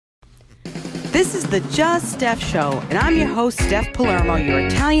This is the Just Steph Show, and I'm your host, Steph Palermo, your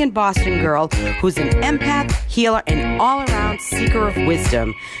Italian Boston girl who's an empath, healer, and all-around seeker of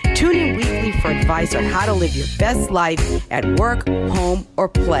wisdom. Tune in weekly for advice on how to live your best life at work, home, or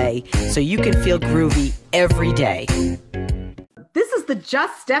play so you can feel groovy every day. This is the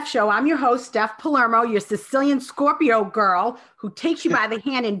Just Steph Show. I'm your host, Steph Palermo, your Sicilian Scorpio girl who takes you by the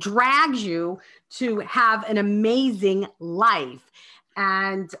hand and drags you to have an amazing life.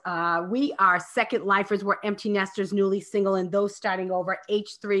 And we are second lifers. We're empty nesters, newly single, and those starting over.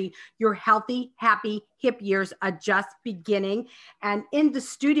 H3, your healthy, happy, hip years are just beginning. And in the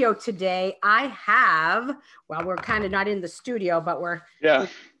studio today, I have, well, we're kind of not in the studio, but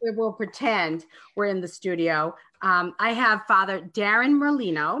we'll pretend we're in the studio. I have Father Darrin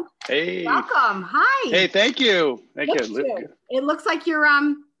Merlino. Hey. Welcome. Hi. Hey, thank you. Thank you. It looks like you're,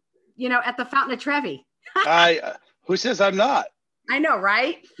 at the Fountain of Trevi. Who says I'm not? I know,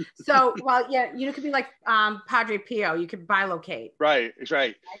 right? So, well, yeah, you could be like Padre Pio. You could bilocate. Right,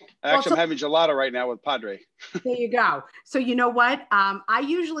 right. Actually, I'm having gelato right now with Padre. There you go. So you know what? I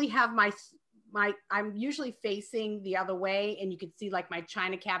usually have I'm usually facing the other way, and you can see like my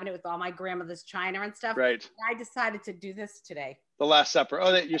china cabinet with all my grandmother's china and stuff. Right. I decided to do this today. The Last Supper.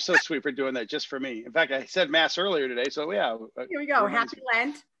 Oh, you're so sweet for doing that just for me. In fact, I said Mass earlier today, so yeah. Here we go. Happy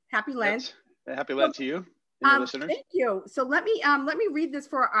Lent. Happy Lent. Happy Lent to you. Listeners. Thank you. So let me read this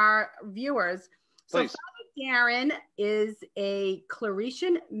for our viewers. So Please. Father Darrin is a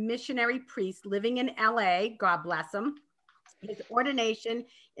Claretian missionary priest living in LA. God bless him. His ordination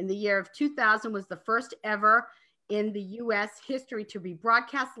in the year of 2000 was the first ever in the U.S. history to be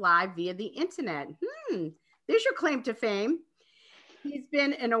broadcast live via the internet. There's your claim to fame. He's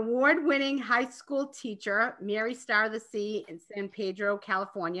been an award-winning high school teacher, Mary Star of the Sea in San Pedro,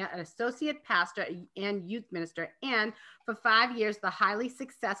 California, an associate pastor and youth minister, and for 5 years, the highly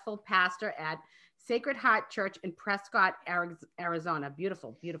successful pastor at Sacred Heart Church in Prescott, Arizona.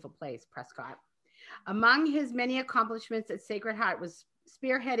 Beautiful, beautiful place, Prescott. Among his many accomplishments at Sacred Heart was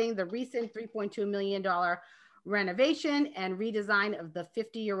spearheading the recent $3.2 million renovation and redesign of the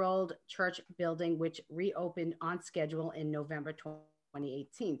 50-year-old church building, which reopened on schedule in November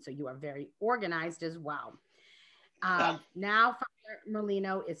 2018. So you are very organized as well. Now Father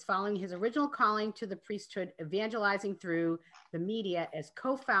Merlino is following his original calling to the priesthood, evangelizing through the media as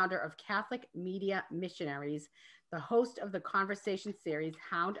co-founder of Catholic Media Missionaries, the host of the conversation series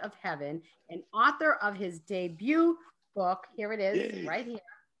Hound of Heaven, and author of his debut book. Here it is. Yay.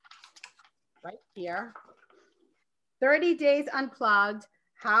 Right here. 30 Days Unplugged,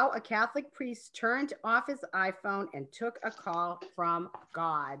 How a Catholic Priest Turned Off His iPhone and Took a Call from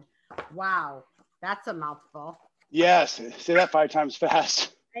God. Wow, that's a mouthful. Yes, say that 5 times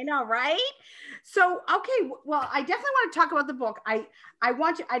fast. I know, right? So, okay, well, I definitely want to talk about the book. I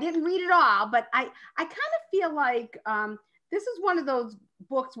didn't read it all, but I kind of feel like this is one of those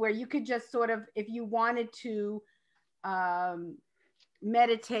books where you could just sort of, if you wanted to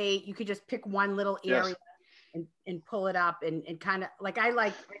meditate, you could just pick one little area. Yes. And pull it up and kind of like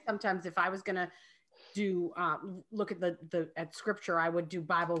sometimes if I was gonna do look at at scripture, I would do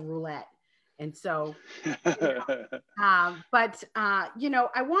Bible roulette, and so I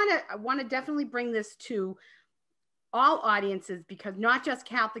want to definitely bring this to all audiences, because not just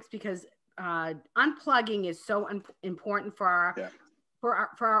Catholics, because unplugging is so important for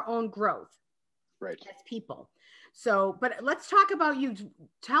our own growth, right, as people. So, but let's talk about you.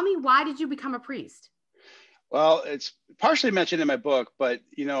 Tell me, why did you become a priest? Well, it's partially mentioned in my book, but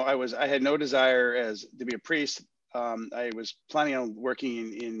I had no desire to be a priest. I was planning on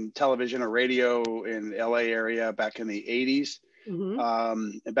working in television or radio in the LA area back in the 80s.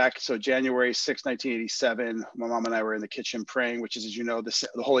 Mm-hmm. So January 6, 1987, my mom and I were in the kitchen praying, which is, as you know, the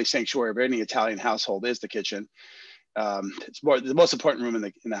holy sanctuary of any Italian household is the kitchen. It's the most important room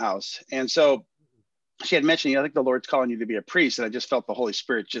in the house. And so she had mentioned, I think the Lord's calling you to be a priest. And I just felt the Holy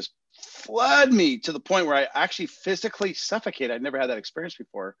Spirit just flood me to the point where I actually physically suffocated. I'd never had that experience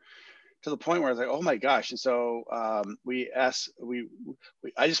before, to the point where I was like, oh my gosh. And so I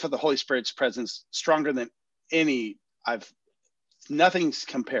just felt the Holy Spirit's presence stronger than nothing's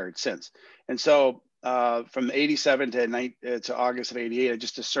compared since. And so from 87 to August of 88, I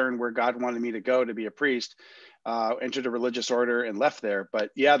just discerned where God wanted me to go to be a priest. Entered a religious order and left there.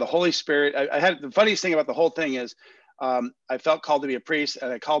 But yeah, the Holy Spirit, I had the funniest thing about the whole thing is I felt called to be a priest,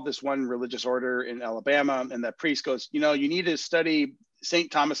 and I called this one religious order in Alabama, and that priest goes, you need to study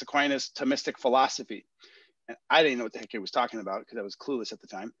St. Thomas Aquinas Thomistic philosophy. And I didn't know what the heck he was talking about because I was clueless at the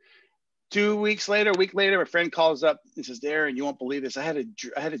time. A week later, my friend calls up and says, Darrin, you won't believe this. I had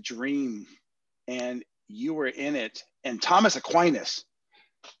a dream and you were in it. And Thomas Aquinas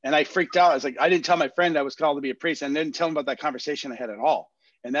And I freaked out. I was like, I didn't tell my friend I was called to be a priest, and didn't tell him about that conversation I had at all.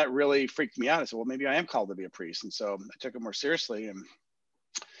 And that really freaked me out. I said, well, maybe I am called to be a priest. And so I took it more seriously. And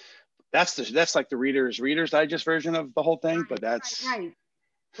that's like the Reader's Digest version of the whole thing. But that's right.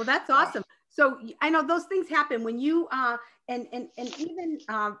 Well, that's awesome. So I know those things happen when you and even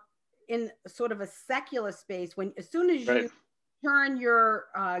in sort of a secular space, when as soon as you turn your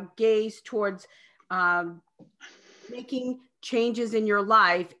gaze towards making changes in your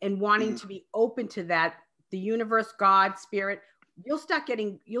life and wanting to be open to that, the universe, God, spirit,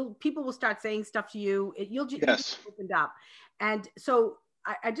 people will start saying stuff to you. You'll just opened up. And so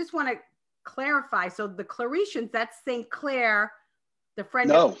I just want to clarify. So the Claretians, that's St. Clare, the friend.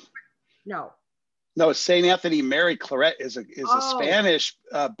 No, it's St. Anthony Mary Claret is a Spanish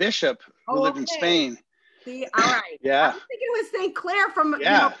bishop who lived in Spain. See, all right. Yeah. I was thinking it was St. Clare from, I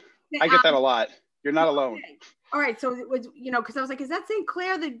get that a lot. You're not alone. Okay. All right. So it was, because I was like, is that St.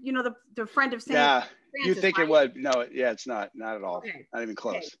 Clare, the friend of St. Yeah. Francis, you think it would. No, it's not at all. Okay. Not even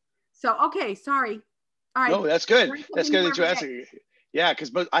close. Okay. So, sorry. All right. No, that's good. That's good that you asked. Yeah,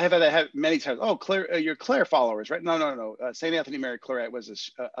 because I have had many times. Oh, Clare, you're Clare followers, right? No. St. Anthony Mary Claret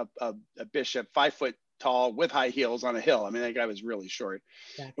was a bishop, 5 foot tall with high heels on a hill. I mean, that guy was really short,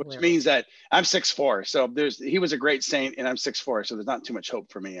 which means that I'm 6'4". So he was a great saint, and I'm 6'4". So there's not too much hope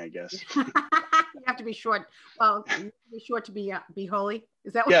for me, I guess. You have to be short. Well, you have to be short to be holy.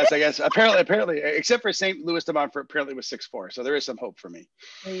 Is that what? Yes, I guess. Apparently, except for St. Louis de Montfort, apparently was 6'4". So there is some hope for me.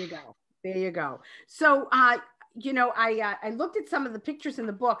 There you go. So, I looked at some of the pictures in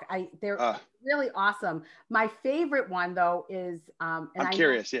the book. They're really awesome. My favorite one, though, is and I'm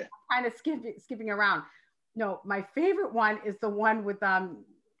curious. Yeah, I'm kind of skipping around. No, my favorite one is the one with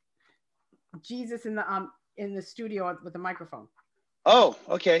Jesus in the studio with the microphone. Oh,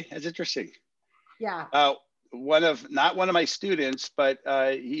 okay, that's interesting. Yeah. Not one of my students, but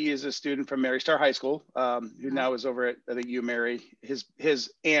he is a student from Mary Star High School, who now is over at, I think, UMary.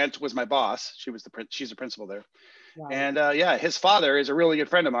 His aunt was my boss. She's a principal there. Wow. And his father is a really good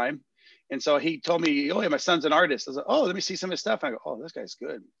friend of mine. And so he told me, oh yeah, my son's an artist. I was like, oh, let me see some of his stuff. And I go, oh, this guy's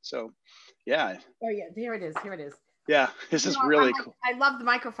good. So yeah. Oh yeah, here it is. Yeah, this is really cool. I love the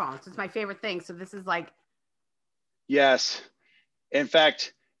microphones. It's my favorite thing. So this is like. Yes. In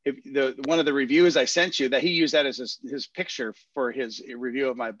fact, one of the reviews I sent you, that he used that as his picture for his review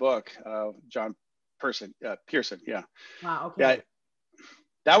of my book, John Pearson. Yeah. Wow. Okay. Yeah.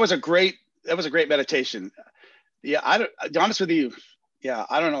 That was a great meditation. Yeah. To be honest with you. Yeah.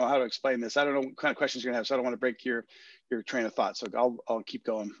 I don't know how to explain this. I don't know what kind of questions you're gonna have. So I don't want to break your train of thought. So I'll keep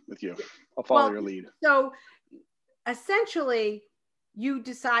going with you. I'll follow your lead. So essentially you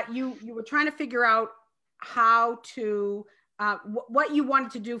were trying to figure out how to, what you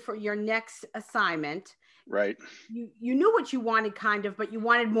wanted to do for your next assignment. Right. You knew what you wanted kind of, but you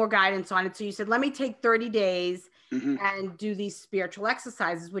wanted more guidance on it. So you said, let me take 30 days and do these spiritual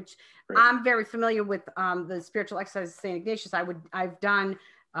exercises, which I'm very familiar with, the spiritual exercises of St. Ignatius. I've done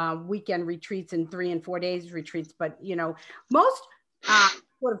weekend retreats and 3 and 4 days retreats, but most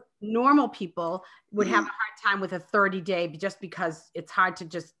sort of normal people would have a hard time with a 30-day just because it's hard to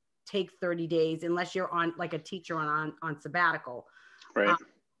just take 30 days unless you're on like a teacher on sabbatical. Right.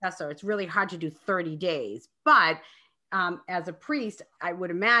 So it's really hard to do 30 days. But as a priest, I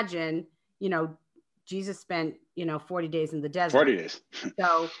would imagine, Jesus spent, 40 days in the desert. 40 days.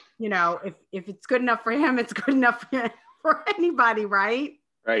 So, if it's good enough for him, it's good enough for anybody, right?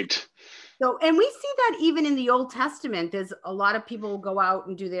 Right. So, and we see that even in the Old Testament, there's a lot of people go out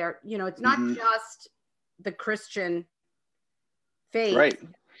and do their, it's not just the Christian faith. Right.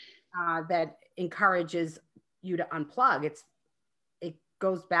 That encourages you to unplug. It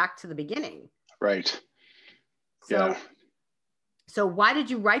goes back to the beginning. Right. Yeah. So why did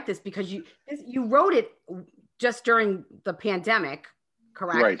you write this? Because you wrote it just during the pandemic,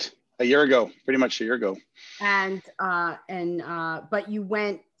 correct? Right. Pretty much a year ago. And but you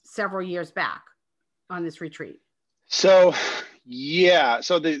went several years back on this retreat. So yeah.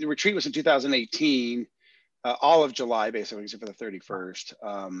 So the retreat was in 2018. All of July, basically, except for the 31st.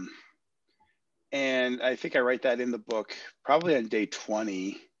 And I think I write that in the book, probably on day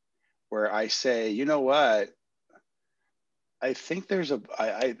 20, where I say, you know what? I think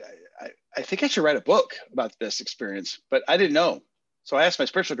I think I should write a book about this experience, but I didn't know. So I asked my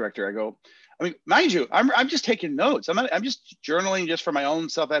spiritual director, I go, I mean, mind you, I'm just taking notes. I'm just journaling just for my own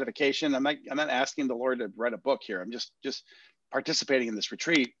self-edification. I'm not asking the Lord to write a book here. I'm just participating in this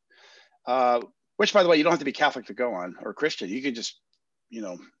retreat. Which, by the way, you don't have to be Catholic to go on or Christian. You could just,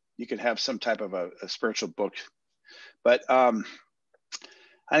 you could have some type of a spiritual book. But and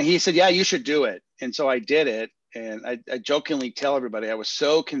he said, yeah, you should do it. And so I did it. And I jokingly tell everybody I was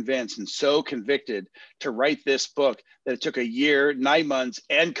so convinced and so convicted to write this book that it took a year, 9 months,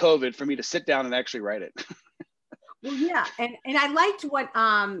 and COVID for me to sit down and actually write it. Well, yeah. And I liked what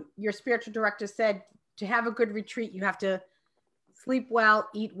your spiritual director said. To have a good retreat, you have to sleep well,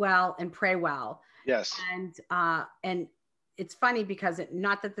 eat well, and pray well. Yes. And it's funny because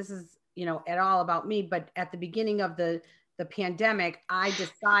not that this is, at all about me, but at the beginning of the pandemic, I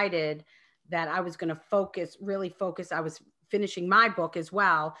decided that I was going to really focus. I was finishing my book as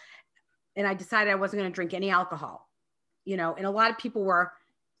well. And I decided I wasn't going to drink any alcohol, and a lot of people were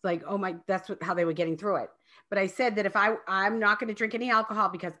like, oh my, how they were getting through it. But I said that if I'm not going to drink any alcohol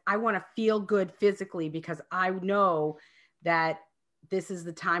because I want to feel good physically, because I know that this is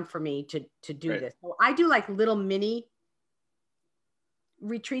the time for me to do this. So I do like little mini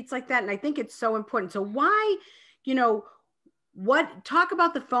retreats like that. And I think it's so important. So why, talk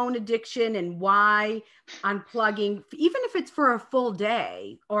about the phone addiction and why unplugging, even if it's for a full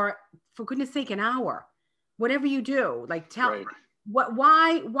day or for goodness sake, an hour, whatever you do, like tell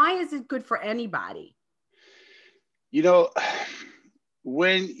why is it good for anybody?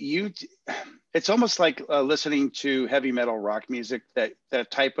 It's almost like listening to heavy metal rock music. That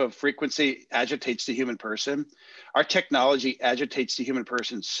type of frequency agitates the human person. Our technology agitates the human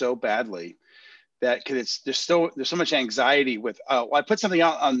person so badly that there's so much anxiety with. I put something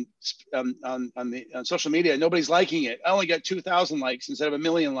out on social media, nobody's liking it. I only got 2,000 likes instead of 1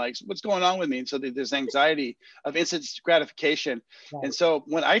 million likes. What's going on with me? And so there's anxiety of instant gratification. Right. And so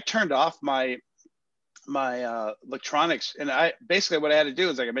when I turned off my electronics, and basically what I had to do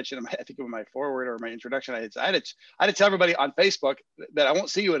is, like I mentioned, I think in my foreword or my introduction, I had to tell everybody on Facebook that I won't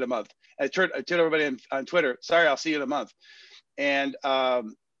see you in a month. I told everybody on Twitter, sorry, I'll see you in a month. And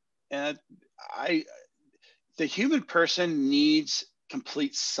the human person needs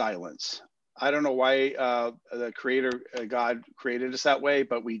complete silence. I don't know why the creator, God, created us that way,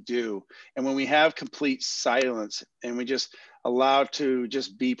 but we do. And when we have complete silence and we just allow to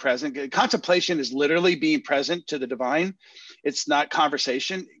just be present, contemplation is literally being present to the divine. It's not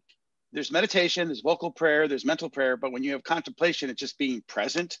conversation. There's meditation, there's vocal prayer, there's mental prayer, but when you have contemplation, it's just being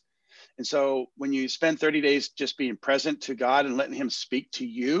present. And so when you spend 30 days just being present to God and letting him speak to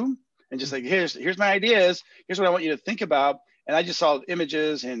you, and just like, here's my ideas, here's what I want you to think about. And I just saw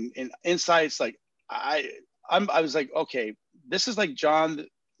images and insights. Like I was like, okay, this is like John, the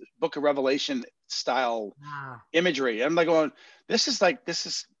Book of Revelation style imagery. I'm like going, this is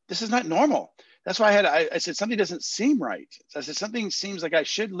not normal. That's why I said, something doesn't seem right. So I said, something seems like I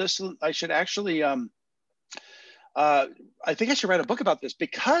should listen. I should actually, I think I should write a book about this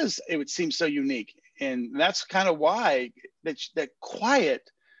because it would seem so unique. And that's kind of why that quiet,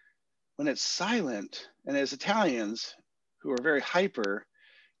 when it's silent, and as Italians who are very hyper,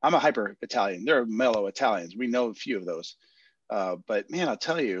 I'm a hyper Italian. There are mellow Italians. We know a few of those. But man, I'll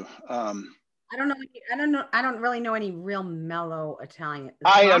tell you, I don't really know any real mellow Italian.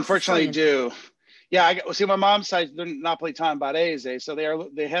 I unfortunately do. Yeah, see, my mom's side, they're Napolitan Barese, so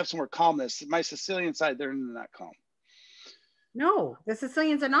they have some more calmness. My Sicilian side, they're not calm. No, the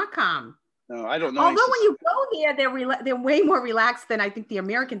Sicilians are not calm. No, I don't know. Although when you go there, they're way more relaxed than I think the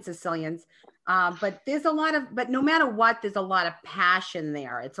American Sicilians. But there's but no matter what, there's a lot of passion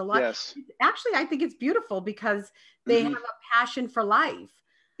there. It's a lot. Yes. Actually, I think it's beautiful because they have a passion for life.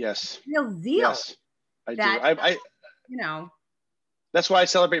 Yes. Real zeal. Yes, I do. That's why I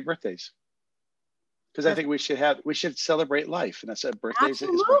celebrate birthdays. Because I think we should celebrate life. And I said birthdays.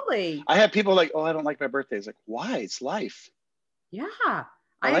 Absolutely. I have people like, oh, I don't like my birthdays. Like, why? It's life. Yeah.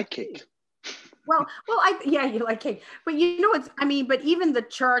 I like cake. Well, you like cake, but but even the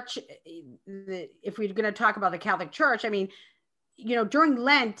church, if we're going to talk about the Catholic Church, during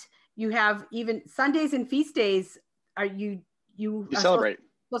Lent, you have even Sundays and feast days you celebrate.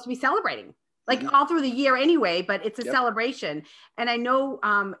 Supposed to be celebrating all through the year anyway, but it's a celebration. And I know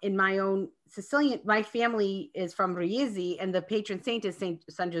in my own Sicilian, my family is from Riesi, and the patron saint is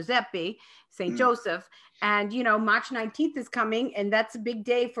San Giuseppe, Saint Joseph. And, March 19th is coming, and that's a big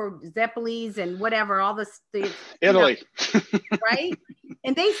day for Zeppelis and whatever, all this. Italy. Right?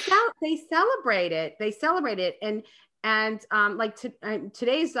 And they celebrate it. They celebrate it. And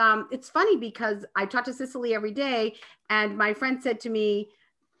today's, it's funny because I talk to Sicily every day, and my friend said to me,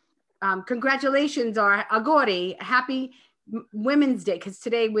 congratulations, or auguri, happy Women's Day, because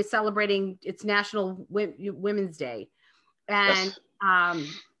today we're celebrating, it's National Women's Day. And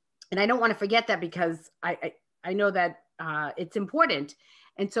and I don't want to forget that because I know that it's important.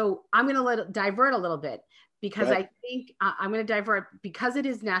 And so I'm going to divert a little bit because I think I'm going to divert because it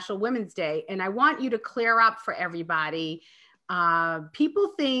is National Women's Day. And I want you to clear up for everybody.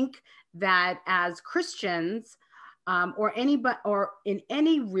 People think that as Christians, or in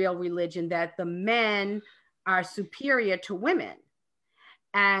any real religion, that the men are superior to women.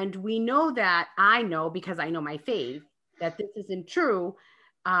 And we know that, I know because I know my faith, that this isn't true.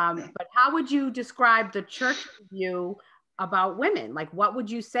 But how would you describe the church view about women? Like, what would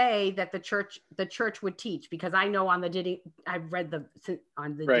you say that the church would teach? Because I know I've read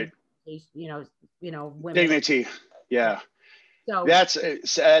on the right. women Dignity. Yeah. So That's,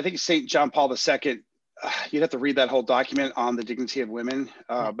 I think St. John Paul II, you'd have to read that whole document on the dignity of women.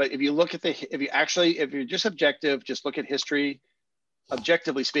 But if you look at if you're just objective, just look at history,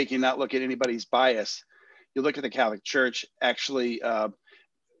 objectively speaking, not look at anybody's bias, you look at the Catholic Church, actually,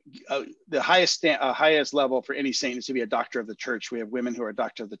 the highest level for any saint is to be a doctor of the church. We have women who are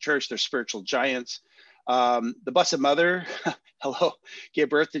doctor of the church. They're spiritual giants. The Blessed Mother, hello, gave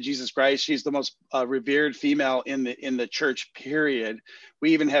birth to Jesus Christ. She's the most revered female in the church, period.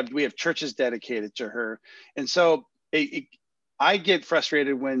 We have churches dedicated to her. And so I get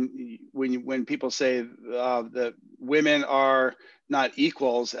frustrated when people say that women are not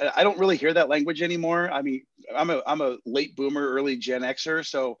equals. I don't really hear that language anymore. I mean, I'm a late boomer, early Gen Xer,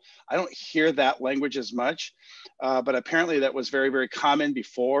 so I don't hear that language as much. But apparently that was very, very common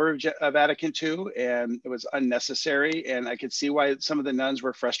before Vatican II, and it was unnecessary. And I could see why some of the nuns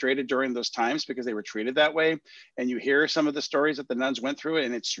were frustrated during those times, because they were treated that way. And you hear some of the stories that the nuns went through,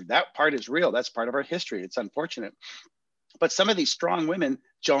 and that part is real. That's part of our history. It's unfortunate. But some of these strong women,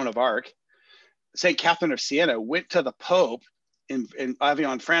 Joan of Arc, St. Catherine of Siena, went to the Pope in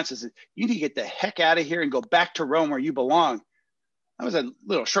Avignon, France, and said, "You need to get the heck out of here and go back to Rome where you belong." I was a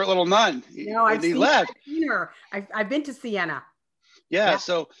short little nun. No, I've seen her. I've been to Siena. Yeah,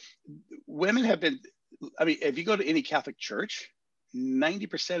 so women have been, I mean, if you go to any Catholic church,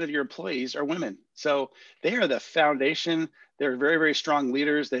 90% of your employees are women. So they are the foundation. They're very, very strong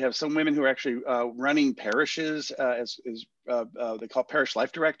leaders. They have some women who are actually running parishes as they call parish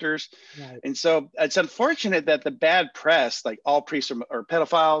life directors. Right. And so it's unfortunate that the bad press, like all priests are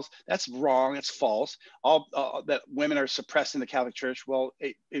pedophiles, that's wrong, that's false. That women are suppressed in the Catholic Church. Well,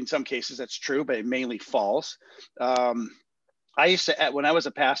 in some cases that's true, but mainly false. I used to, when I was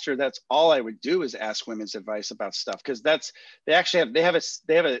a pastor, that's all I would do is ask women's advice about stuff, because they have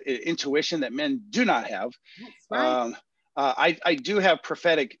an intuition that men do not have. Right. I do have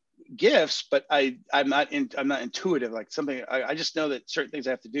prophetic gifts, but I'm not intuitive, like something. I just know that certain things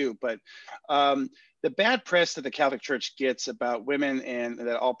I have to do. But the bad press that the Catholic Church gets about women and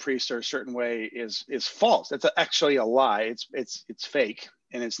that all priests are a certain way is false. That's actually a lie. It's fake,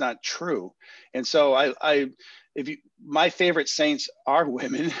 and it's not true. And so my favorite saints are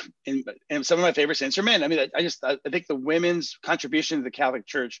women, and some of my favorite saints are men. I mean, I think the women's contribution to the Catholic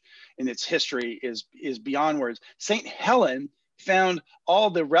Church in its history is beyond words. Saint Helen found all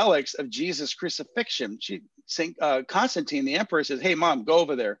the relics of Jesus' crucifixion. Saint Constantine, the emperor, says, "Hey, Mom, go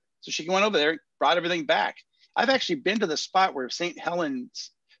over there." So she went over there, brought everything back. I've actually been to the spot where Saint Helen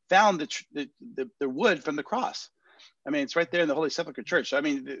found the wood from the cross. I mean, it's right there in the Holy Sepulchre Church. I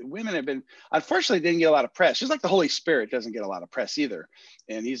mean, women have been, unfortunately, didn't get a lot of press. Just like the Holy Spirit doesn't get a lot of press either.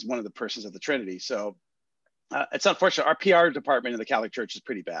 And he's one of the persons of the Trinity. So it's unfortunate. Our PR department in the Catholic Church is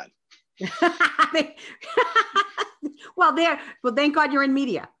pretty bad. Well, thank God you're in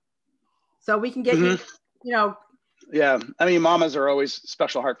media. So we can get you know. Yeah. I mean, mamas are always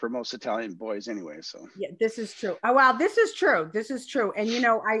special heart for most Italian boys anyway. So yeah, this is true. Oh, wow. This is true. This is true. And,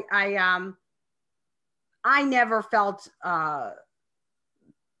 I never felt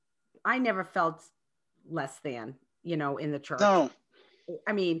less than, in the church. No.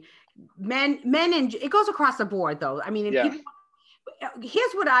 I mean, men, and it goes across the board though. I mean,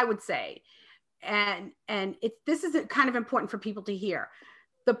 here's what I would say. And this is kind of important for people to hear.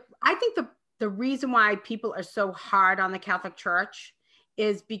 I think the reason why people are so hard on the Catholic Church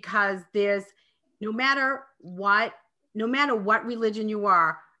is because there's, no matter what religion you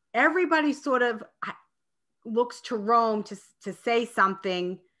are, everybody sort of looks to Rome to say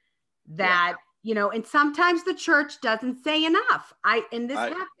something that, and sometimes the church doesn't say enough. This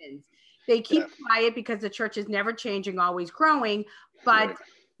happens. They keep quiet because the church is never changing, always growing, but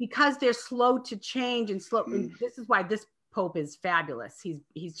because they're slow to change and slow, and this is why this Pope is fabulous.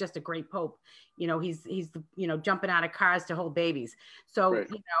 He's just a great Pope. He's jumping out of cars to hold babies. So,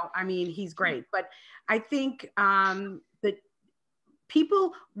 I mean, he's great. But I think that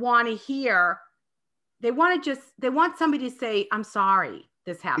people want to hear, they want somebody to say, "I'm sorry,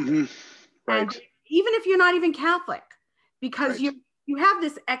 this happened." Right. And even if you're not even Catholic, because you have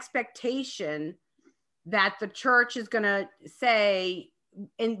this expectation that the church is going to say,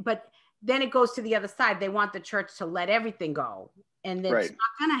 but then it goes to the other side. They want the church to let everything go. And it's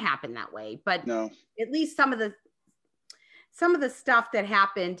not going to happen that way. But at least some of the some of the stuff that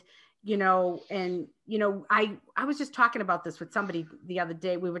happened, you know, and, you know, I was just talking about this with somebody the other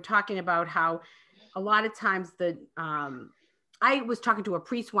day. We were talking about how a lot of times I was talking to a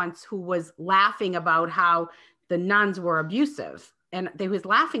priest once who was laughing about how the nuns were abusive, and they was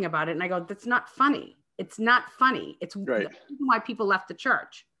laughing about it. And I go, that's not funny. It's not funny. It's right. the reason why people left the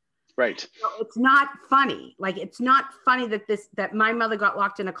church. Right. So it's not funny. Like, it's not funny that my mother got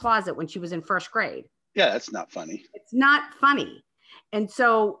locked in a closet when she was in first grade. Yeah, that's not funny. It's not funny. And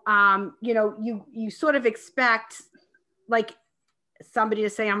so, you know, you sort of expect like somebody to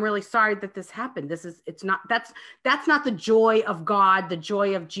say, I'm really sorry that this happened. That's not the joy of God, the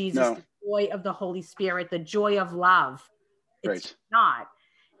joy of Jesus, No. the joy of the Holy Spirit, the joy of love. It's not.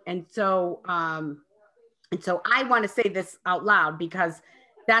 And so I want to say this out loud, because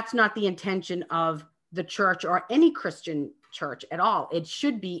that's not the intention of the church or any Christian church at all. It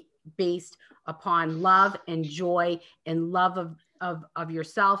should be based upon love and joy and love of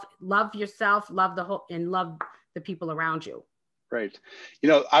yourself. Love yourself, love the people around you. Right. You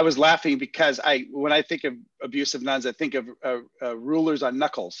know, I was laughing because when I think of abusive nuns, I think of rulers on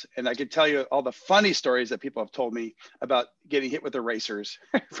knuckles. And I could tell you all the funny stories that people have told me about getting hit with erasers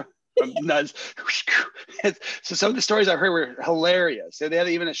from nuns. So some of the stories I've heard were hilarious. They had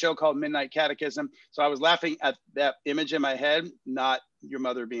even a show called Midnight Catechism. So I was laughing at that image in my head, not your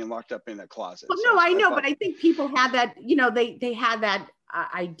mother being locked up in a closet. Well, no, I know, but I think people had that, you know, they had that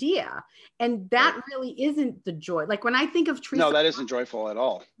idea, and that really isn't the joy. Like when I think of Teresa, no, that isn't joyful at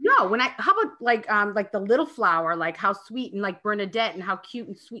all. No, how about like the little flower, like how sweet, and like Bernadette, and how cute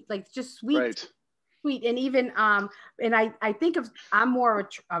and sweet, like just sweet. Right. Sweet. And even and I think I'm more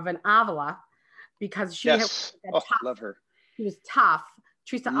of an Avila, because she love her. She was tough.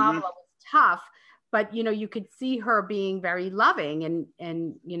 Teresa Avila was tough, but you know, you could see her being very loving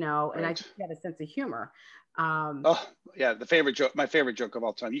and you know, and I think she had a sense of humor. Oh yeah, my favorite joke of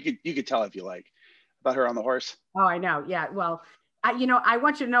all time. You could tell if you like, about her on the horse. Oh, I know. Yeah. Well, I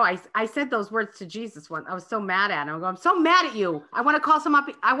want you to know, I said those words to Jesus once. I was so mad at him. I'm so mad at you. I want to call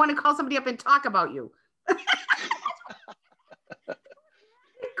somebody up and talk about you. God.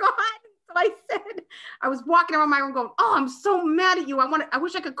 So I said, I was walking around my room going, oh, I'm so mad at you. I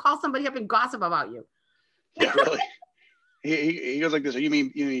wish I could call somebody up and gossip about you. Yeah, really. He goes like this. You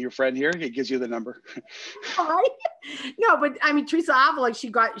mean your friend here? He gives you the number. Right? No, but I mean, Teresa Avila,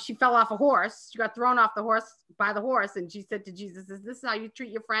 she fell off a horse. She got thrown off the horse by the horse, and she said to Jesus, "Is this how you treat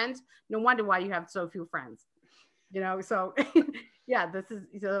your friends? No wonder why you have so few friends." You know, so yeah, but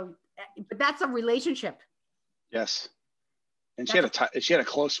that's a relationship. Yes, and she had a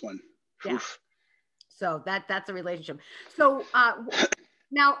close one. Yeah. Oof. So that's a relationship. So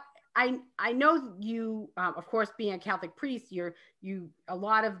now. I know you, of course, being a Catholic priest, a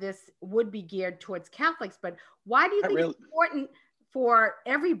lot of this would be geared towards Catholics, but why do you think it's important for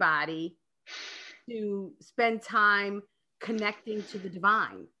everybody to spend time connecting to the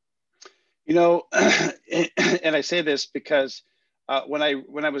divine? You know, and I say this because when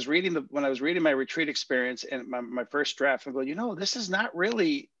I was reading my retreat experience and my first draft, I go, you know, this is not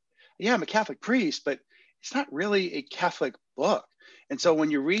really, yeah, I'm a Catholic priest, but it's not really a Catholic book. And so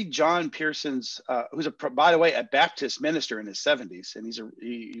when you read John Pearson's, who's by the way, a Baptist minister in his 70s, and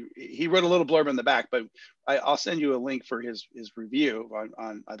he wrote a little blurb in the back, but I'll send you a link for his review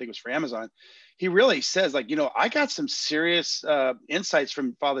on I think it was for Amazon. He really says, like, you know, I got some serious insights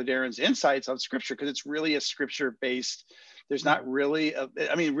from Father Darrin's insights on scripture, because it's really a scripture based. There's not really,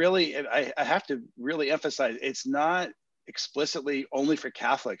 I have to really emphasize, it's not explicitly only for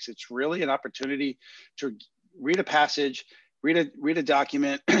Catholics. It's really an opportunity to read a passage, read a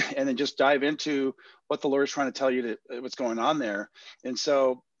document, and then just dive into what the Lord is trying to tell you, what's going on there. And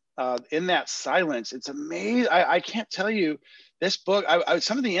so in that silence, it's amazing. I can't tell you this book.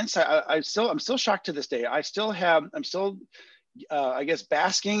 Some of the insight, I'm still shocked to this day. I'm still I guess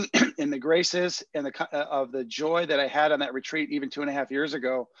basking in the graces and of the joy that I had on that retreat even 2.5 years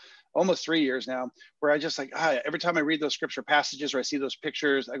ago, almost 3 years now, where I just every time I read those scripture passages or I see those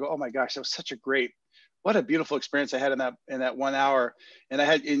pictures, I go, oh my gosh, that was such what a beautiful experience I had in that 1 hour. And I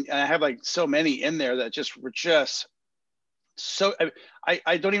have like so many in there that were just so,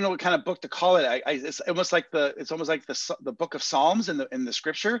 I don't even know what kind of book to call it. It's almost like the book of Psalms in the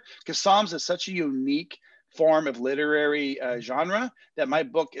scripture, because Psalms is such a unique form of literary genre that my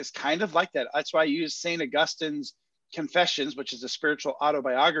book is kind of like that. That's why I use St. Augustine's Confessions, which is a spiritual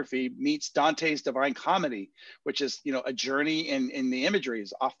autobiography, meets Dante's Divine Comedy, which is, you know, a journey in the imagery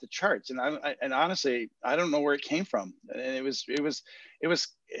is off the charts. And honestly, I don't know where it came from. And it was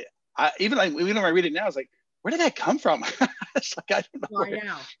even when I read it now, it's like, where did that come from? It's like, I don't know. Well, I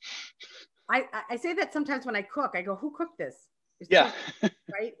know. I say that sometimes when I cook, I go, who cooked this? Yeah.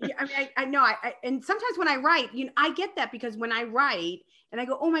 Right. Yeah, I mean, I know. And sometimes when I write, I get that because when I write and I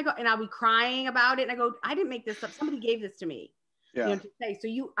go, oh my God, and I'll be crying about it. And I go, I didn't make this up. Somebody gave this to me, Yeah. to say.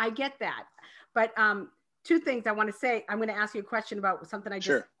 So I get that. But two things I want to say. I'm going to ask you a question about something I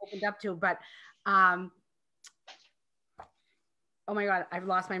just opened up to, but oh my God, I've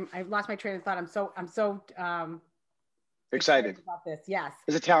lost my train of thought. I'm so excited about this. Yes.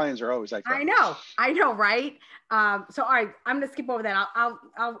 As Italians are always like that. I know. Right. So, all right, I'm going to skip over that.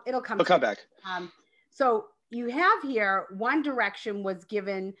 It'll come back. So you have here, one direction was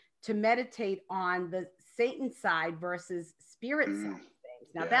given to meditate on the Satan side versus spirit side of things.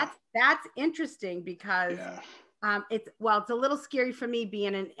 Now that's interesting because it's a little scary for me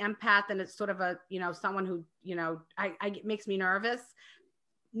being an empath, and it's sort of a, someone who, it makes me nervous,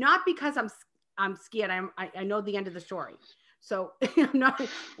 not because I'm scared. I know the end of the story. So we know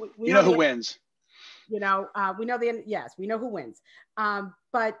who wins. We know the end. Yes, we know who wins.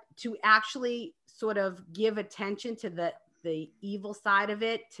 But to actually sort of give attention to the evil side of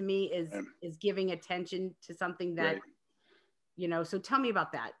it, to me is giving attention to something that, so tell me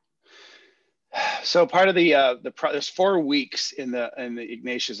about that. So part of there's 4 weeks in the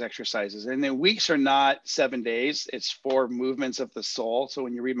Ignatius exercises, and the weeks are not 7 days. It's 4 movements of the soul. So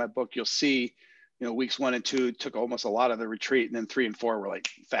when you read my book, you'll see, weeks 1 and 2 took almost a lot of the retreat, and then 3 and 4 were like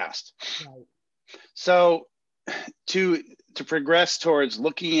fast. Right. So to progress towards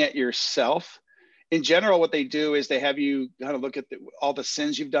looking at yourself, in general, what they do is they have you kind of look at all the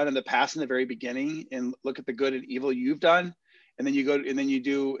sins you've done in the past in the very beginning, and look at the good and evil you've done. And then you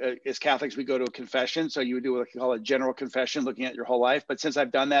do, as Catholics, we go to a confession. So you would do what we call a general confession, looking at your whole life. But since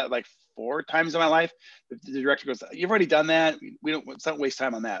I've done that like 4 times in my life, the director goes, "You've already done that. Let's not waste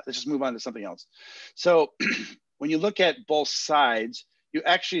time on that. Let's just move on to something else." So when you look at both sides, you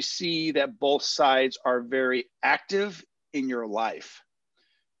actually see that both sides are very active in your life,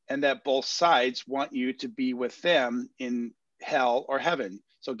 and that both sides want you to be with them in hell or heaven.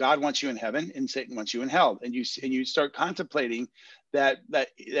 So God wants you in heaven, and Satan wants you in hell. And you start contemplating that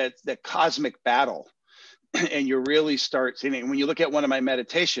cosmic battle, and you really start seeing it. When you look at one of my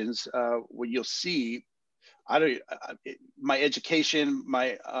meditations, what you'll see, my education,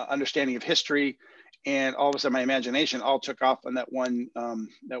 my understanding of history, and all of a sudden my imagination all took off on that one.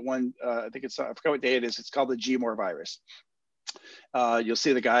 I think I forgot what day it is. It's called the G-More virus. You'll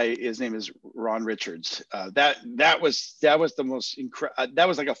see the guy, his name is Ron Richards. That was the most incredible. That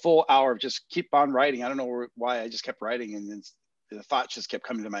was like a full hour of just keep on writing. I don't know why I just kept writing, and then the thoughts just kept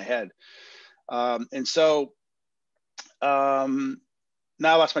coming to my head. And so now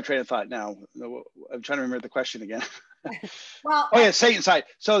I lost my train of thought. Now I'm trying to remember the question again. Well, Satan's side.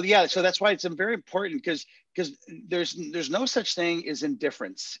 So so that's why it's very important, because there's no such thing as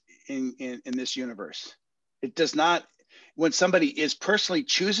indifference in this universe. It does not. When somebody personally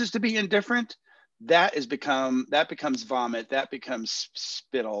chooses to be indifferent, that becomes vomit, that becomes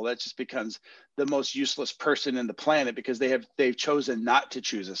spittle, that just becomes the most useless person in the planet, because they've chosen not to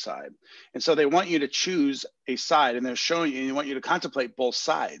choose a side. And so they want you to choose a side, and they're showing you, and they want you to contemplate both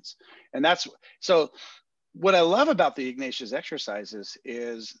sides. And so what I love about the Ignatius exercises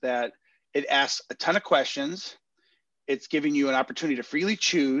is that it asks a ton of questions. It's giving you an opportunity to freely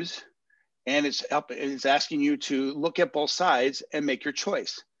choose. And it's asking you to look at both sides and make your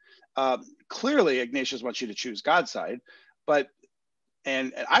choice. Clearly, Ignatius wants you to choose God's side,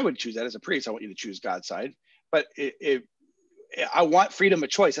 and I would choose that as a priest. I want you to choose God's side, but I want freedom of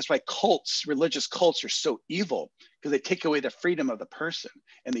choice. That's why religious cults are so evil, because they take away the freedom of the person,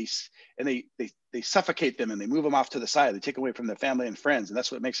 and they suffocate them, and they move them off to the side. They take away from their family and friends, and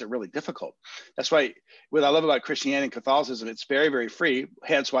that's what makes it really difficult. That's why what I love about Christianity and Catholicism, it's very, very free.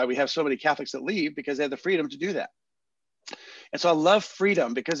 Hence why we have so many Catholics that leave, because they have the freedom to do that. And so I love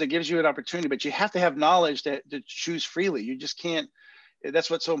freedom, because it gives you an opportunity, but you have to have knowledge to choose freely. You just can't.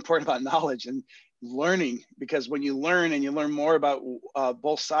 That's what's so important about knowledge and learning, because when you learn and you learn more about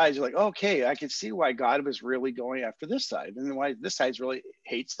both sides, you're like, okay, I can see why God was really going after this side, and why this side really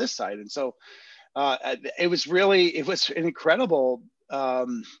hates this side. And so it was an incredible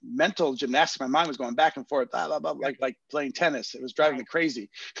mental gymnastics. My mind was going back and forth, blah, blah, blah, like playing tennis. It was driving me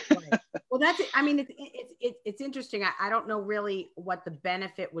crazy. Right. Well, that's it. I mean, it's interesting. I don't know really what the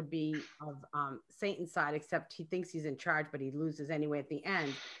benefit would be of Satan's side, except he thinks he's in charge, but he loses anyway at the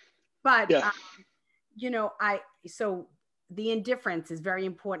end. But so the indifference is very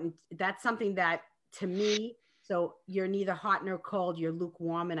important. That's something that, to me, so you're neither hot nor cold, you're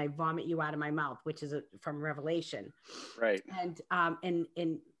lukewarm, and I vomit you out of my mouth, which is from Revelation. Right. And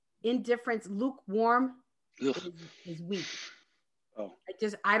indifference, lukewarm is weak. Oh,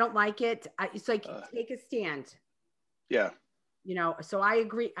 I don't like it. It's like, take a stand. Yeah. You know, so I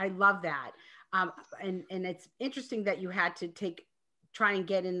agree. I love that. And it's interesting that you had to try and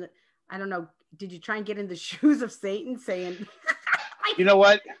get in I don't know, did you try and get in the shoes of Satan saying, you know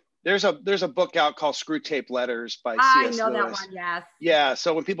what? There's a book out called Screw Tape Letters by I C.S. know Lewis. that one, yes. Yeah.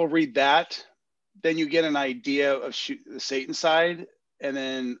 So when people read that, then you get an idea of the Satan side, and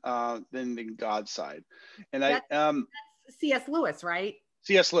then the God side. And that's C.S. Lewis, right?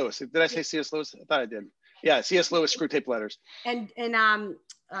 C.S. Lewis. Did I say C.S. Lewis? I thought I did. Yeah, C.S. Lewis, Screw Tape Letters. And the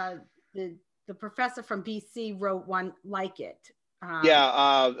professor from BC wrote one like it.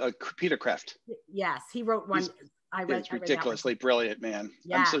 Peter Kraft. Yes, he wrote one. It's ridiculously brilliant, man.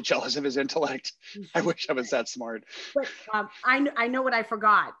 Yeah. I'm so jealous of his intellect. I wish I was that smart. But I know what I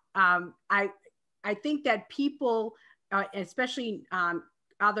forgot. I think that people, especially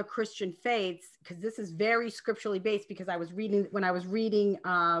other Christian faiths, because this is very scripturally based, because when I was reading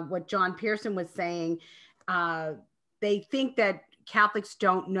what John Pearson was saying, they think that Catholics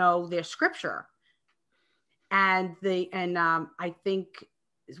don't know their scripture. And I think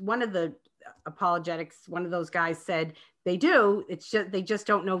one of the apologetics, one of those guys said they do. It's just they just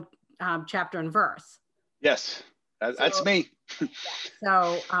don't know chapter and verse. Yes, that's me.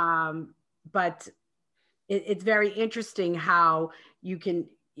 So, but it's very interesting how you can.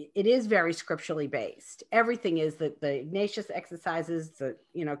 It is very scripturally based. Everything is the Ignatius exercises, the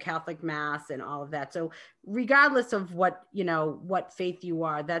Catholic Mass, and all of that. So, regardless of what faith you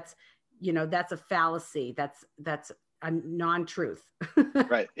are, that's a fallacy. That's a non-truth.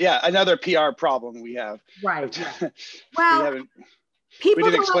 Right. Yeah. Another PR problem we have. Right. Yeah. Well, people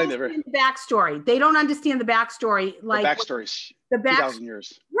don't understand the backstory. They don't understand the backstory. Like the backstories. 2,000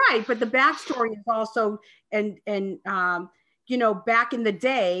 years. Right. But the backstory is also, and back in the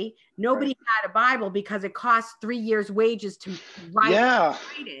day, nobody had a Bible because it cost 3 years' wages to write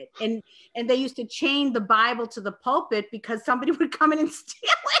it. And they used to chain the Bible to the pulpit because somebody would come in and steal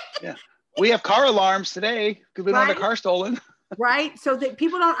it. Yeah. We have car alarms today because we don't have a car stolen. Right. So that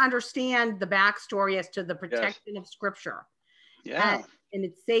people don't understand the backstory as to the protection of scripture. Yeah. And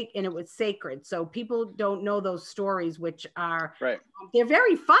it's and it was sacred. So people don't know those stories, which are, they're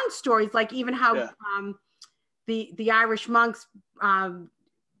very fun stories. Like even how the Irish monks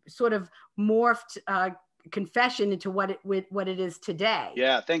sort of morphed confession into what it is today.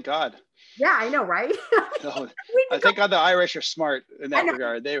 Yeah. Thank God. Yeah, I know. Right. I thank God the Irish are smart in that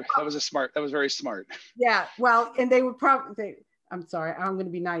regard. That was very smart. Yeah. Well, and they would probably, I'm sorry, I'm going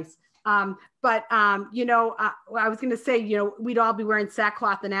to be nice. I was going to say, we'd all be wearing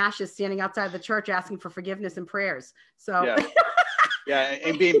sackcloth and ashes standing outside the church asking for forgiveness and prayers. So yeah,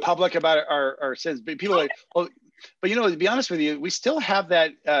 and being public about our sins. But people are like, well, but to be honest with you, we still have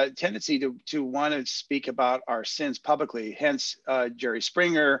that tendency to want to speak about our sins publicly. Hence, Jerry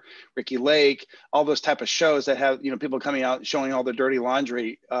Springer, Ricky Lake, all those type of shows that have people coming out showing all the dirty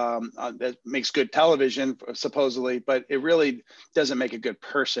laundry that makes good television supposedly, but it really doesn't make a good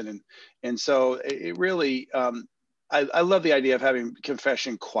person. And so it really, I love the idea of having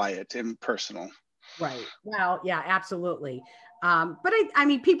confession quiet and personal. Right. Well, yeah, absolutely. But I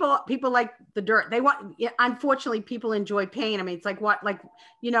mean, people like the dirt. They want, unfortunately, people enjoy pain. I mean, it's like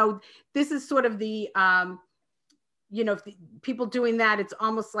this is sort of the, people doing that. It's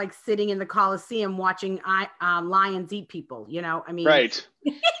almost like sitting in the Coliseum watching lions eat people, I mean, right.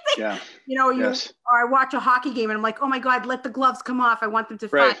 Yeah. or I watch a hockey game and I'm like, oh my God, let the gloves come off. I want them to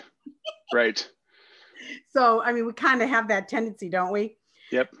fight. Right. So, I mean, we kind of have that tendency, don't we?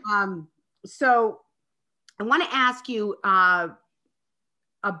 Yep. So I want to ask you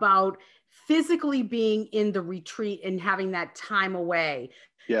about physically being in the retreat and having that time away.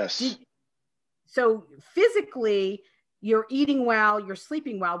 Yes. So physically, you're eating well, you're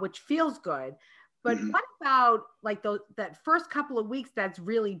sleeping well, which feels good. But what about like that first couple of weeks that's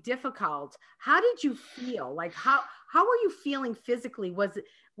really difficult? How did you feel? Like how are you feeling physically? Was it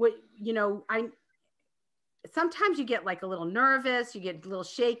sometimes you get like a little nervous, you get a little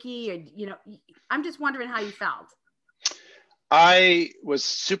shaky, or, I'm just wondering how you felt. I was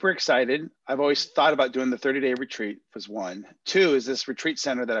super excited. I've always thought about doing the 30-day retreat was one. Two is this retreat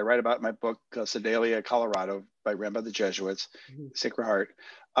center that I write about in my book, Sedalia, Colorado, ran by the Jesuits, Sacred Heart.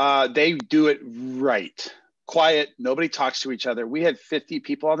 They do it right. Quiet. Nobody talks to each other. We had 50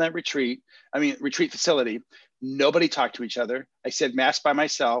 people on that retreat facility. Nobody talked to each other. I said mass by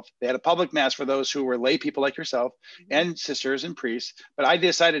myself. They had a public mass for those who were lay people like yourself and sisters and priests. But I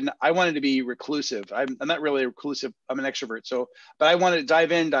decided I wanted to be reclusive. I'm not really reclusive. I'm an extrovert. But I wanted to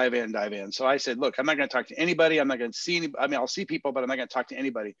dive in. So I said, look, I'm not going to talk to anybody. I'm not going to see anybody. I mean, I'll see people, but I'm not going to talk to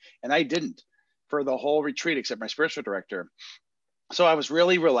anybody. And I didn't for the whole retreat except my spiritual director. So I was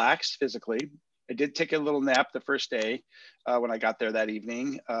really relaxed physically. I did take a little nap the first day when I got there that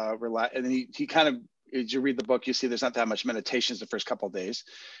evening. And then he kind of, as you read the book, you see there's not that much meditations the first couple of days.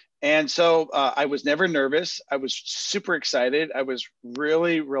 And so I was never nervous. I was super excited. I was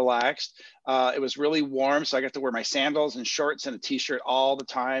really relaxed. It was really warm. So I got to wear my sandals and shorts and a t-shirt all the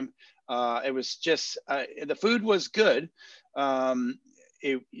time. It was just, the food was good.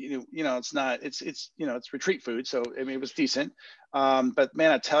 It's retreat food. So, I mean, it was decent. But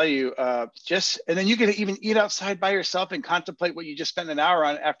man, I tell you, and then you could even eat outside by yourself and contemplate what you just spent an hour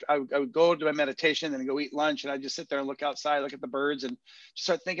on. After I would go to my meditation and go eat lunch, and I just sit there and look outside, look at the birds, and just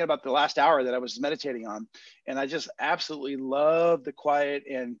start thinking about the last hour that I was meditating on. And I just absolutely love the quiet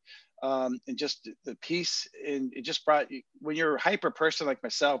and just the peace. And it just brought, when you're a hyper person like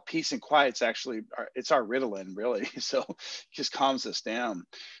myself, peace and quiet's actually, it's our Ritalin, really. So it just calms us down.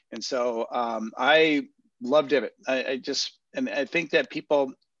 And so I loved it. And I think that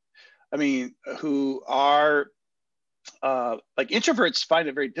people, I mean, who are like introverts find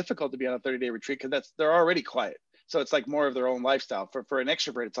it very difficult to be on a 30-day retreat because they're already quiet. So it's like more of their own lifestyle. For an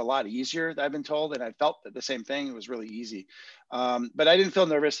extrovert, it's a lot easier, I've been told. And I felt the same thing. It was really easy. But I didn't feel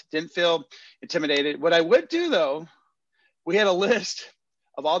nervous, didn't feel intimidated. What I would do though, we had a list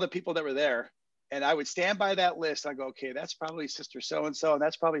of all the people that were there. And I would stand by that list. I go, okay, that's probably Sister so-and-so, and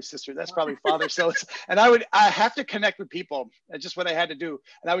that's probably Father so-and-so. And I have to connect with people. That's just what I had to do.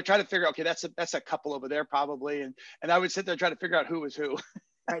 And I would try to figure out, okay, that's a couple over there probably. And I would sit there and try to figure out who was who.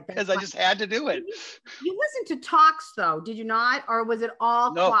 Right, because I just had to do it. You listened to talks though, did you not? Or was it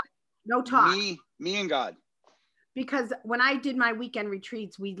all quiet? No talk. Me and God. Because when I did my weekend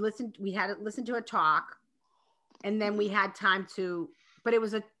retreats, we had to listen to a talk, and then we had time to, but it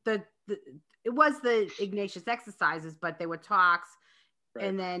was it was the Ignatius exercises, but they were talks. Right.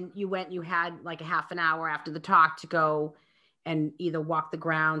 And then you had like a half an hour after the talk to go and either walk the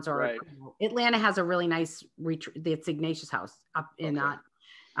grounds or right. Atlanta has a really nice retreat. It's Ignatius House up in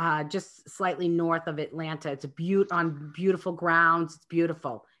just slightly north of Atlanta. It's on beautiful grounds. It's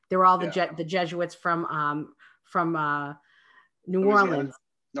beautiful. They're all the Jesuits from New Orleans.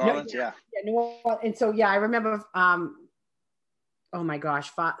 New Orleans, yeah. New Orleans. And so, I remember, oh my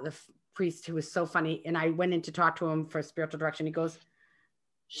gosh, the priest who was so funny. And I went in to talk to him for spiritual direction. He goes,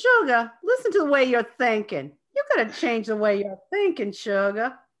 Sugar, listen to the way you're thinking. You got to change the way you're thinking,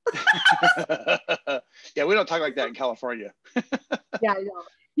 Sugar. Yeah, we don't talk like that in California. Yeah, I know.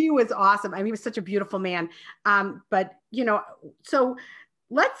 He was awesome. I mean, he was such a beautiful man. But, so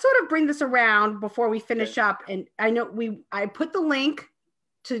let's sort of bring this around before we finish up. And I know I put the link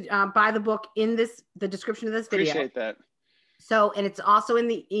to buy the book in the description of this video. Appreciate that. So, and it's also in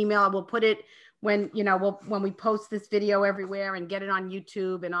the email. We'll put it when we post this video everywhere and get it on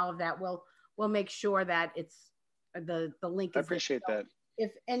YouTube and all of that. We'll make sure that it's the link. I appreciate that.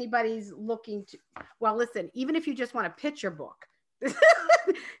 If anybody's looking to, well, listen, even if you just want to pitch your book.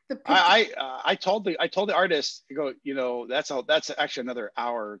 I told the artist, you go, that's actually another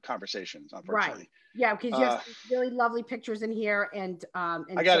hour conversation, unfortunately. Right. Yeah, because you have really lovely pictures in here, and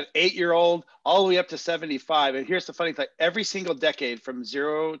I got an 8-year-old all the way up to 75. And here's the funny thing: every single decade, from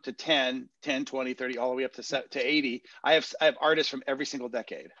 0 to 10, 20, 30, all the way up to 80, I have artists from every single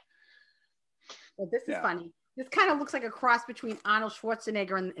decade. Well, this is funny. This kind of looks like a cross between Arnold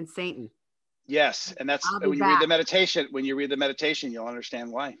Schwarzenegger and Satan. Yes, and that's when you read the meditation. When you read the meditation, you'll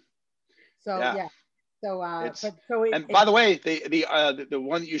understand why. So yeah. And by the way, the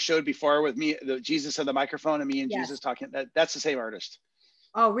one that you showed before with me, the Jesus and the microphone, and me and Jesus talking, that's the same artist.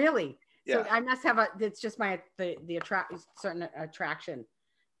 Oh, really? Yeah. So I must have it's just the certain attraction.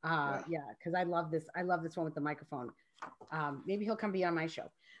 Because I love this. I love this one with the microphone. Maybe he'll come be on my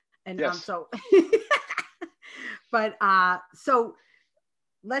show. And so, but so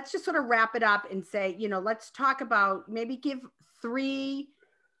let's just sort of wrap it up and say, let's talk about, maybe give three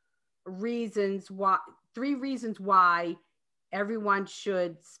reasons why everyone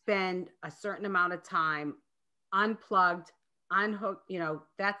should spend a certain amount of time unplugged, unhooked,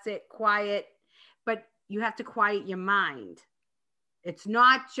 that's it, quiet, but you have to quiet your mind. It's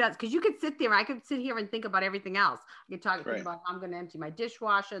not just because you could sit there. I could sit here and think about everything else. I could think about how I'm going to empty my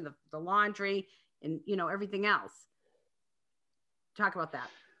dishwasher, the laundry, and everything else. Talk about that.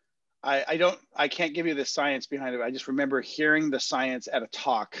 I can't give you the science behind it. I just remember hearing the science at a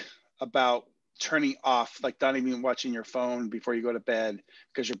talk about turning off, like not even watching your phone before you go to bed,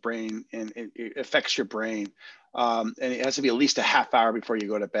 because your brain, and it affects your brain. And it has to be at least a half hour before you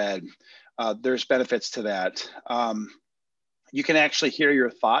go to bed. There's benefits to that. You can actually hear your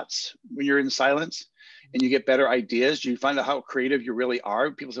thoughts when you're in silence, and you get better ideas. You find out how creative you really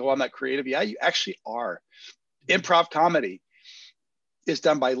are. People say, well, I'm not creative. Yeah, you actually are. Improv comedy. is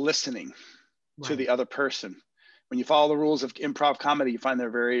done by listening to the other person. When you follow the rules of improv comedy, you find they're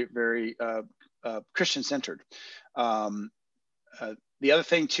very, very Christian-centered. The other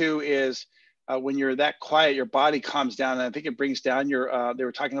thing too is when you're that quiet, your body calms down, and I think it brings down your. They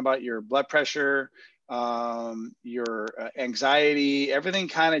were talking about your blood pressure, your anxiety. Everything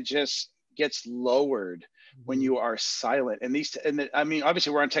kind of just gets lowered when you are silent. And I mean,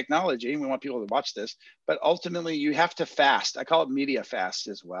 obviously we're on technology and we want people to watch this, but ultimately you have to fast. I call it media fast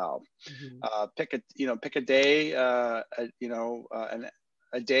as well. Pick a day, a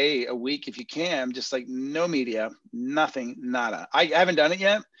day, a week, if you can, just like no media, nothing, nada. I haven't done it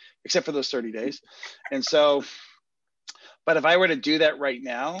yet, except for those 30 days. And so, but if I were to do that right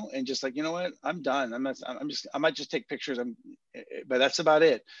now and just like, you know what, I'm done. I might just take pictures. But that's about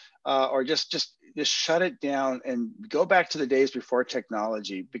it. Or just shut it down and go back to the days before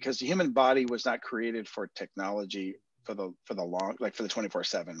technology, because the human body was not created for technology for the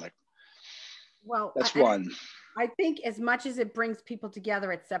 24/7. Like, well, that's one. I think as much as it brings people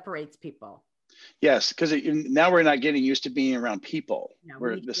together, it separates people. Yes, because now we're not getting used to being around people.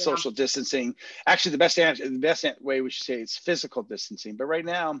 We're the social distancing. Actually, the best way we should say it's physical distancing. But right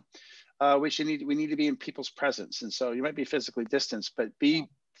now, we need to be in people's presence, and so you might be physically distanced, but be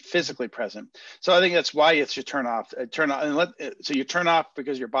physically present. So I think that's why you should turn off. So you turn off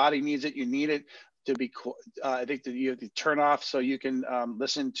because your body needs it. You need it to be cool. I think that you have to turn off so you can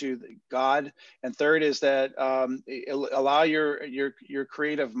listen to God. And third is that allow your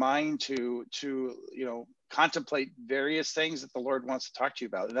creative mind to contemplate various things that the Lord wants to talk to you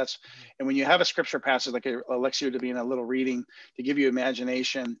about. And when you have a scripture passage like Alexia to be in a little reading to give you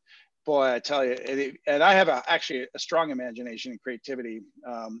imagination, boy, I tell you, and I have actually a strong imagination and creativity.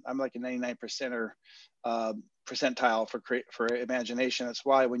 I'm like a 99 percentile for imagination. That's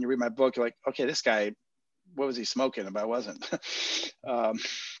why when you read my book, you're like, okay, this guy, what was he smoking? But I wasn't. But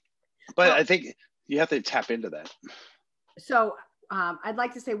I think you have to tap into that. So I'd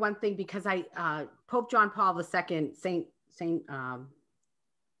like to say one thing, because Pope John Paul II, Saint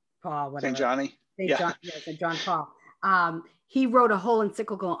Paul, whatever. Saint Johnny. Saint John Paul. He wrote a whole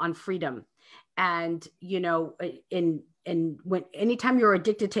encyclical on freedom, and anytime you're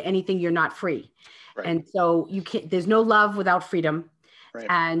addicted to anything, you're not free. Right. And so there's no love without freedom. Right.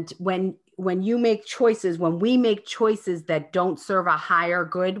 And when we make choices that don't serve a higher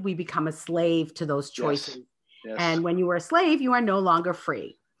good, we become a slave to those choices. Yes. And when you are a slave, you are no longer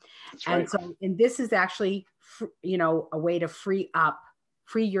free. That's right. And this is actually, a way to free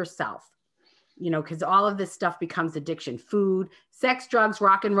yourself, because all of this stuff becomes addiction: food, sex, drugs,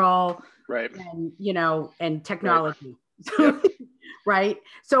 rock and roll, right? And, and technology. Right. Yep. Right.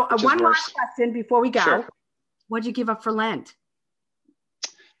 So one last question before we go. Sure. What'd you give up for Lent?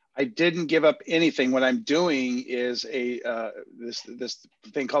 I didn't give up anything. What I'm doing is this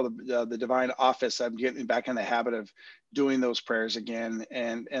thing called the Divine Office. I'm getting back in the habit of doing those prayers again.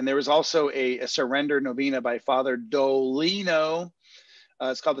 And there was also a surrender novena by Father Darrin.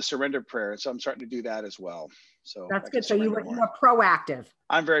 It's called the Surrender Prayer. So I'm starting to do that as well. So that's good. So you were proactive.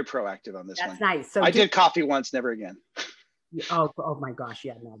 I'm very proactive on this one. That's nice. So I did coffee once, never again. Oh my gosh.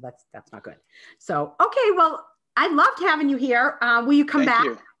 Yeah, no, that's not good. So, okay. Well, I loved having you here. Will you come back?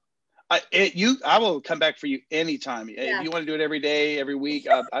 I will come back for you anytime. Yeah. If you want to do it every day, every week,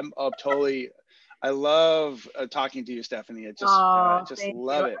 I'm totally. I love talking to you, Stephanie. I just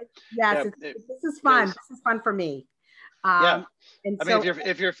love it. Yes, this is fun. This is fun for me. Yeah.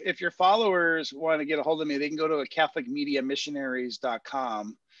 If your followers want to get a hold of me, they can go to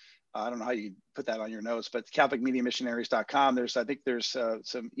CatholicMediaMissionaries.com. I don't know how you put that on your notes, but CatholicMediaMissionaries.com. I think there's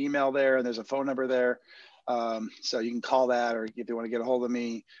some email there, and there's a phone number there. So you can call that, or if you want to get a hold of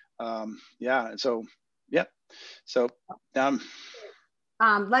me. So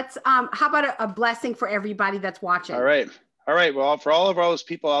let's how about a blessing for everybody that's watching? All right. Well, for all of those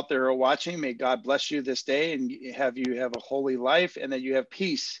people out there who are watching, may God bless you this day and have a holy life, and that you have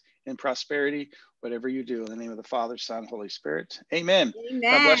peace and prosperity, whatever you do. In the name of the Father, Son, Holy Spirit. Amen. Amen.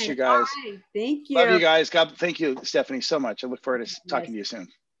 God bless you guys. Bye. Thank you. Love you guys. Thank you, Stephanie, so much. I look forward to talking to you soon.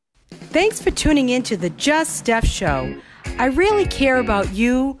 Thanks for tuning in to the Just Steph Show. I really care about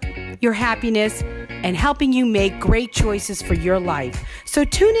you, your happiness, and helping you make great choices for your life. So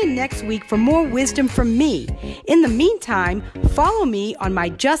tune in next week for more wisdom from me. In the meantime, follow me on my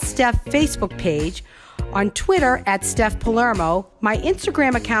Just Steph Facebook page, on Twitter at Steph Palermo. My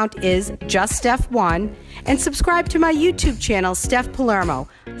Instagram account is JustSteph1, and subscribe to my YouTube channel, Steph Palermo.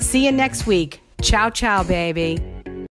 See you next week. Ciao, ciao, baby.